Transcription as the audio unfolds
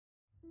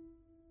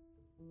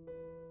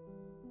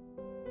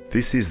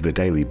This is the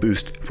daily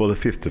boost for the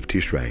 5th of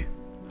Tishrei,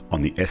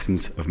 on the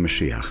essence of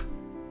Moshiach.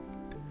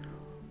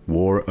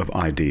 War of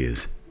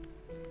Ideas.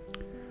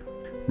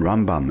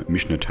 Rambam,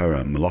 Mishnah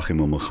Torah, Melachim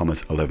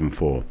u'Milchamos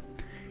 11:4.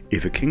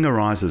 If a king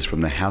arises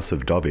from the house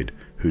of David,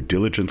 who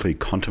diligently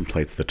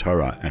contemplates the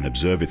Torah and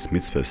observes its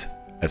mitzvahs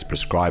as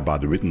prescribed by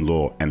the written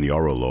law and the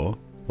oral law,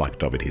 like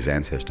David his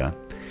ancestor,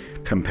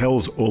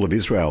 compels all of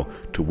Israel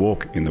to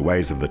walk in the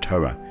ways of the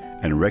Torah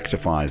and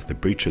rectifies the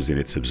breaches in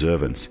its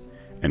observance,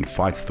 and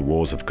fights the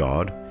wars of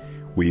God,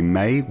 we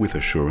may, with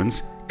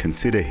assurance,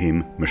 consider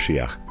him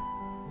Moshiach.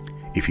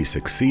 If he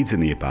succeeds in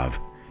the above,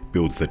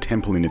 builds the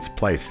temple in its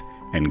place,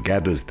 and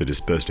gathers the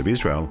dispersed of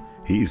Israel,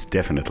 he is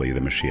definitely the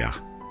Moshiach.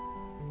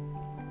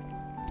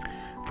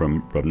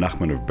 From Rab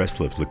Nachman of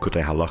Breslov's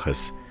Likutei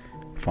Halachos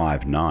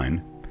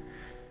 5:9,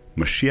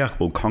 Moshiach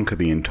will conquer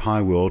the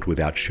entire world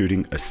without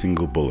shooting a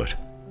single bullet.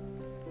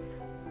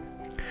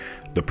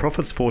 The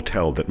prophets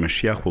foretell that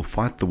Moshiach will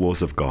fight the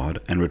wars of God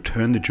and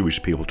return the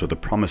Jewish people to the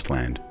promised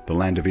land, the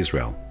land of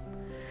Israel.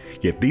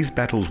 Yet these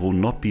battles will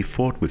not be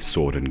fought with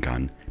sword and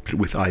gun, but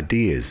with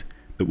ideas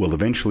that will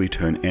eventually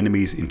turn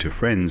enemies into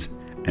friends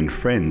and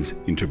friends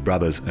into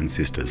brothers and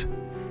sisters.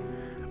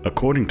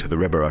 According to the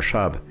Rebbe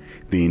Rashab,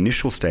 the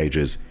initial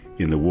stages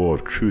in the war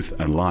of truth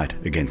and light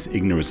against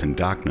ignorance and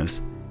darkness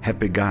have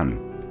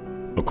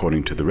begun.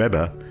 According to the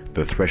Rebbe,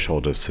 the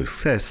threshold of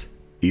success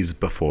is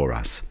before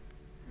us.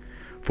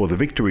 For the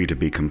victory to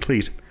be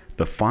complete,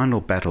 the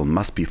final battle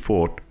must be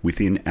fought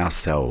within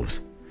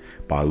ourselves.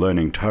 By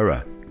learning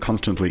Torah,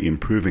 constantly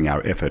improving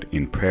our effort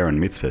in prayer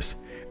and mitzvahs,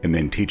 and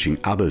then teaching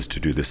others to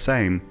do the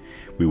same,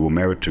 we will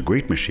merit to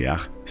greet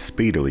Moshiach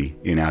speedily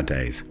in our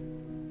days.